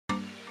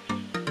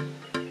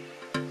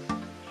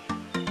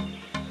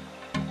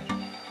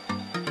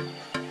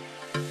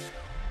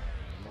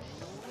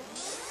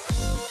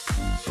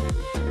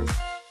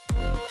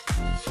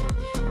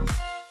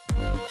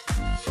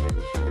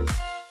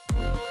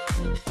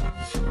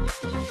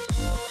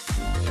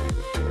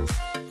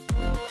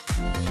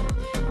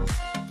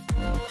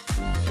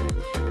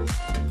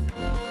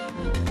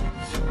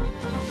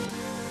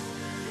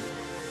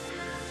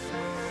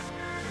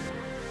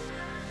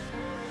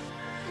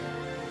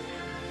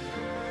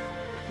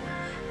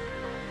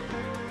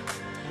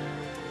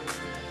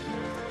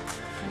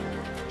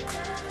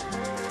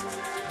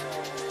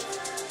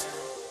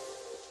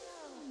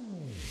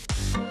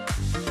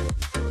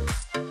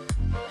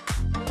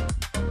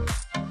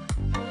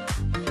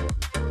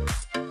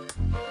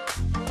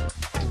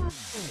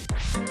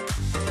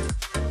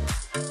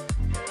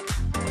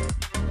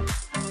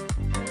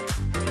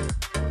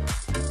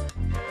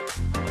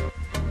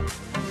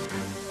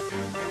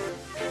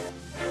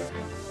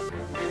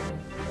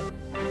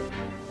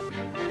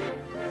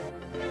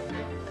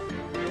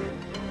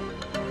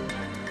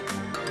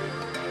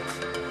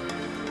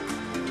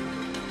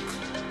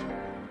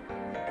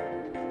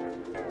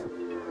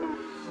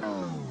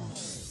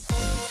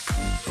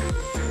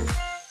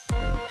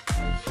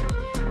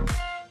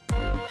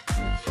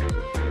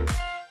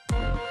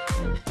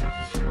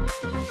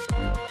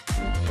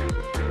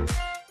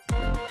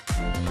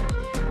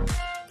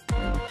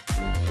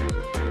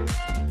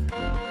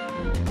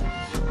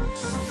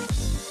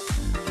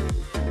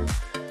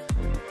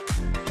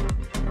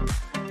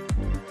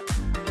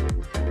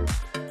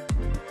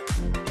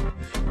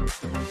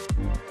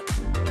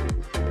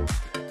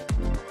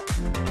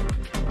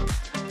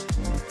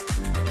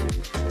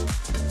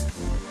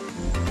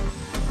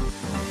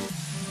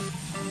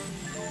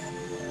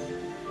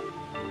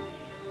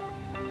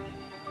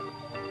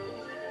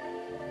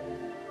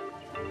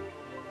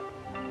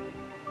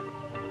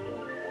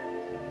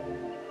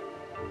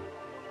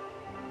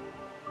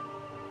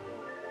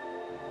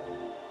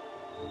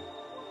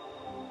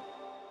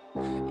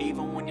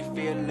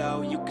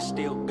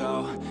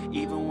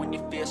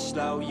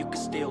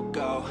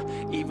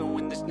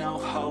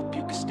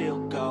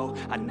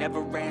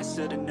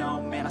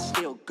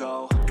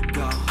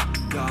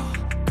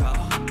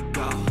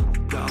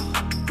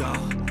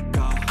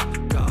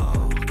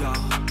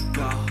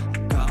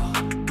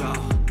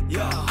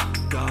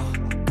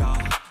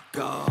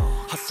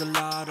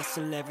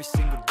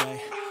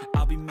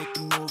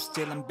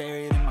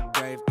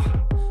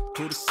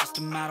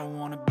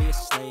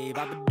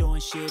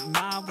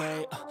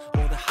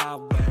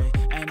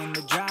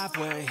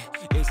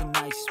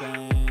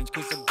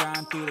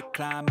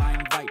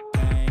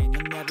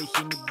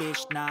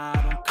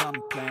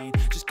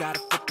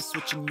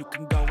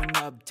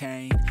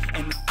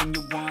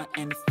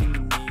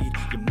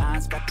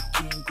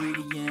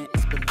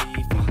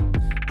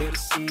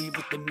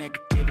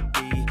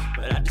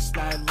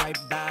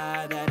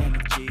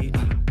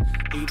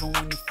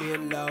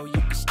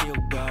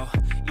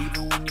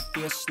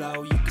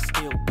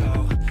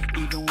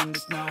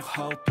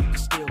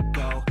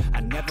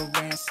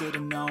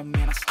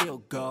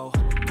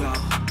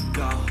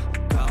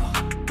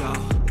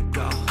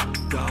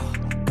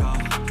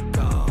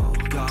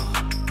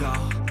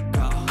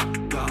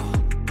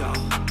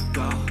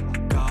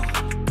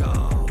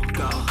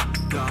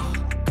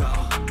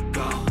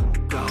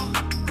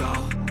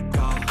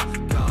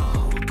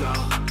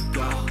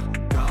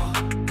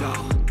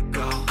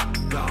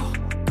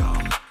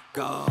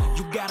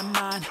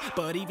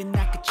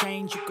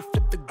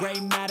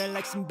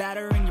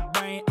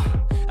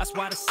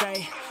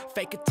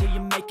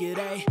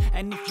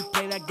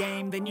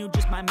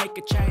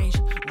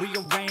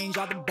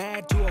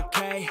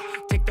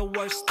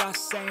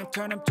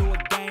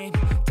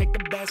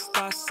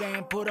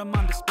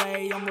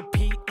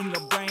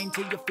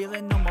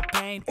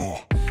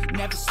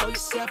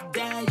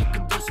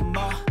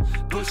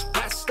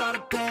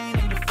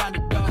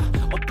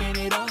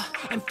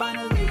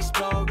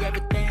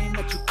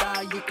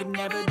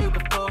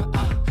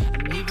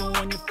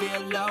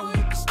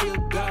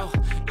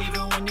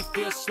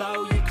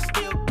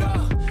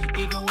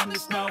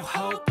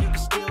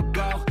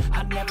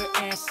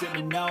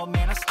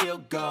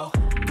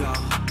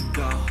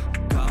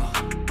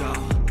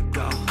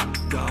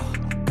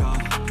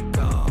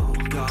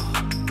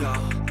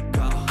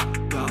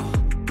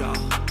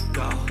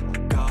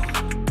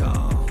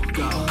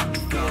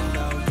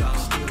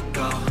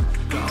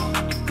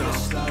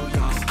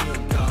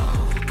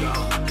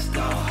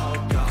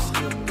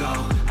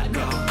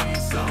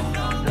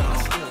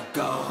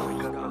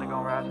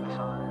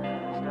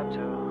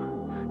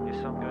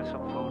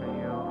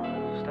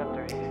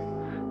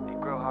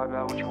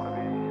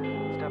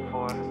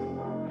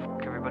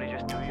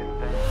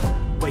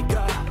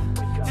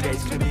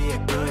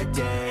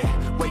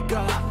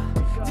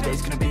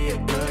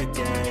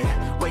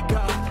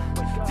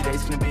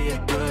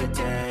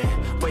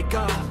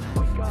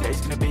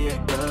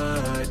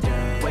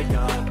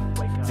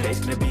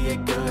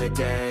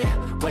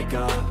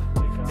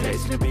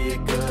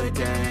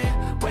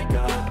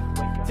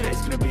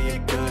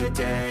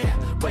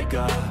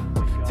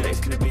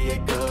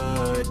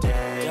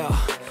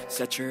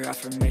Set your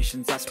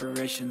affirmations,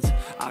 aspirations.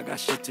 I got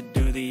shit to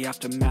do, the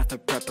aftermath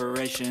of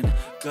preparation.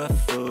 Good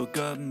food,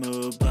 good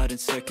mood, blood in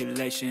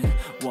circulation.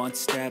 One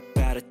step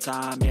at a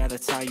time, yeah,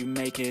 that's how you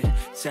make it.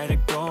 Set a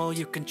goal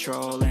you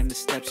control and the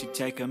steps you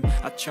take them.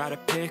 I try to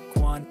pick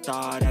one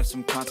thought, have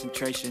some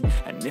concentration.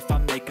 And if I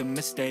make a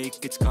mistake,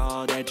 it's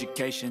called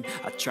education.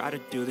 I try to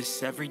do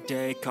this every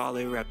day, call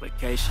it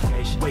replication.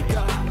 Wake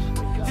up,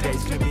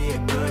 today's gonna be a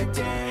good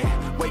day.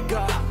 Wake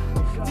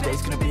up,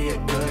 today's gonna be a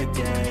good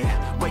day.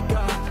 Wake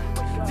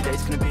up,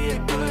 today's gonna be a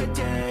good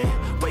day.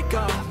 Wake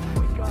up,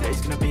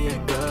 today's gonna be a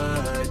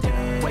good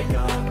day. Wake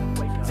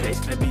up, today's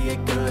gonna be a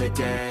good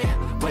day.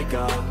 Wake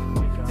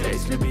up,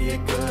 today's gonna be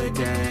a good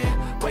day.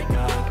 Wake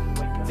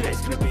up,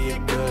 today's gonna be a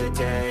good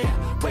day.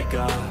 Wake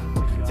up,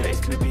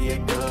 today's gonna be a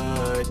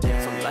good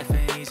day. So life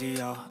ain't easy,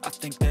 yo, I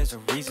think there's a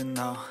reason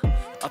though.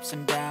 Ups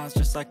and downs,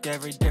 just like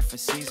every different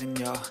season,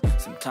 yo.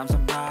 Sometimes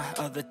I'm high,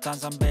 other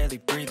times I'm barely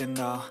breathing,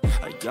 though.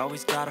 I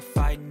always gotta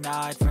fight and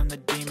hide from the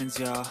demons,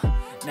 yo.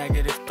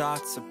 Negative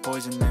thoughts are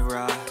poison, they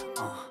rot.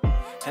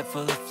 Head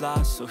full of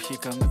flies, so here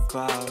come the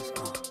clouds.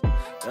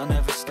 They'll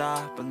never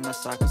stop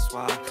unless I can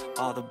swap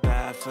all the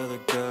bad for the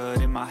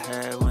good in my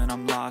head when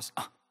I'm lost.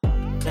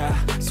 Yeah,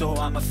 so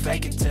I'ma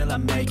fake it till I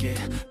make it.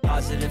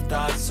 Positive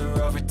thoughts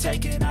are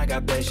overtaken, I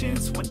got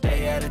patience. One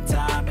day at a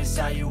time is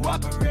how you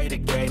operate a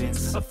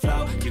cadence. A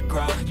flow, you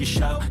grow, you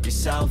show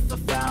yourself a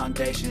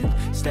foundation.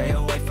 Stay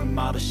away from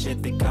all the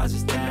shit that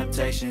causes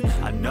temptation.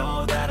 I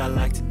know that I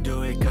like to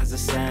do it cause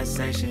it's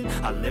sensation.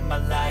 I live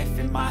my life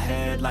in my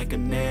head like a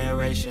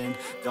narration.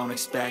 Don't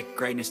expect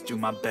greatness, do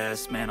my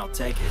best, man, I'll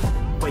take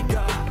it. Wake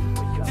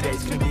up,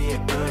 today's gonna be a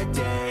good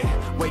day.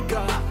 Wake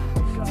up,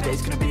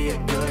 today's gonna be a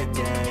good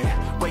day.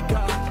 Wake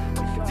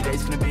up,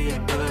 today's gonna be a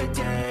good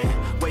day.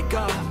 Wake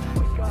up,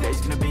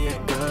 today's gonna be a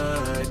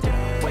good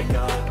day. Wake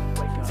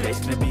up, today's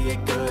gonna be a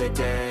good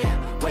day.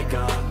 Wake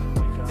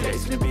up,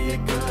 today's gonna be a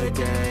good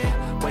day.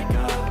 Wake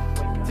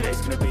up, today's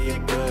gonna be a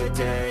good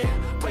day.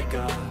 Wake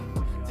up,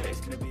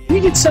 today's gonna be. We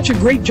did such a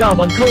great job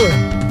on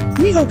coloring.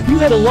 We hope you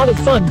had a lot of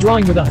fun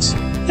drawing with us.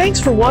 Thanks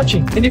for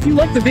watching, and if you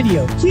like the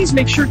video, please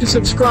make sure to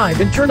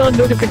subscribe and turn on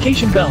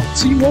notification bell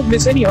so you won't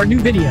miss any our new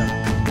video.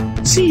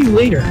 See you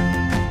later.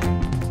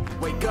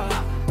 Wake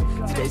up,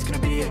 today's gonna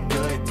be a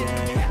good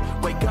day.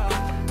 Wake up,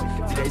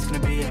 today's gonna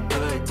be a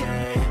good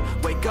day.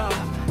 Wake up,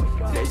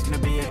 today's gonna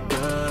be a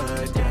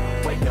good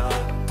day. Wake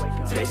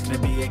up, today's gonna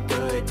be a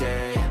good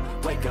day.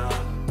 Wake up,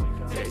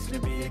 today's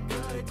gonna be a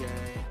good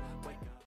day.